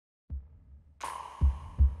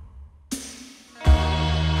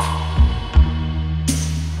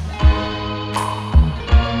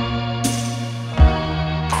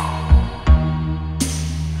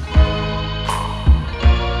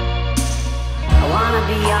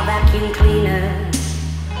be your vacuum cleaner,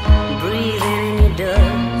 breathing in your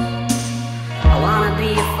dust. I wanna be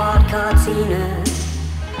a Ford Cortina,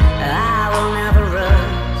 I will never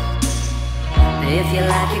rust. If you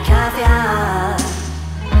like your coffee hot,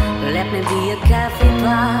 let me be a coffee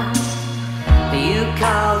pot. You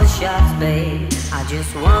call the shots, babe, I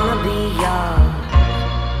just wanna be yours.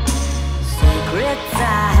 Secrets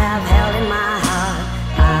I have held in my heart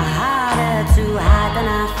are harder to hide than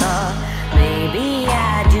I thought. Maybe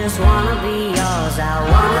I just wanna be yours. I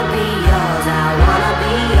wanna be yours. I wanna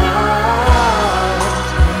be yours.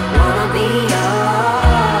 Wanna be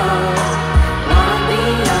yours. Wanna be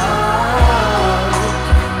yours.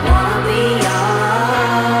 Wanna be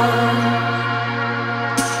yours.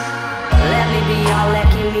 Let me be your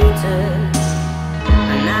lucky meter,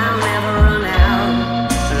 and I'll never run out.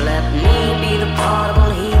 Let me be the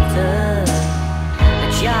portable heater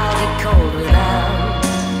that y'all get cold without.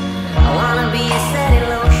 I wanna be a steady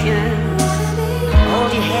lotion,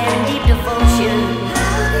 hold your hand in deep devotion,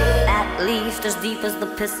 at least as deep as the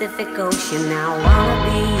Pacific Ocean. I wanna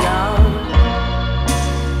be yours.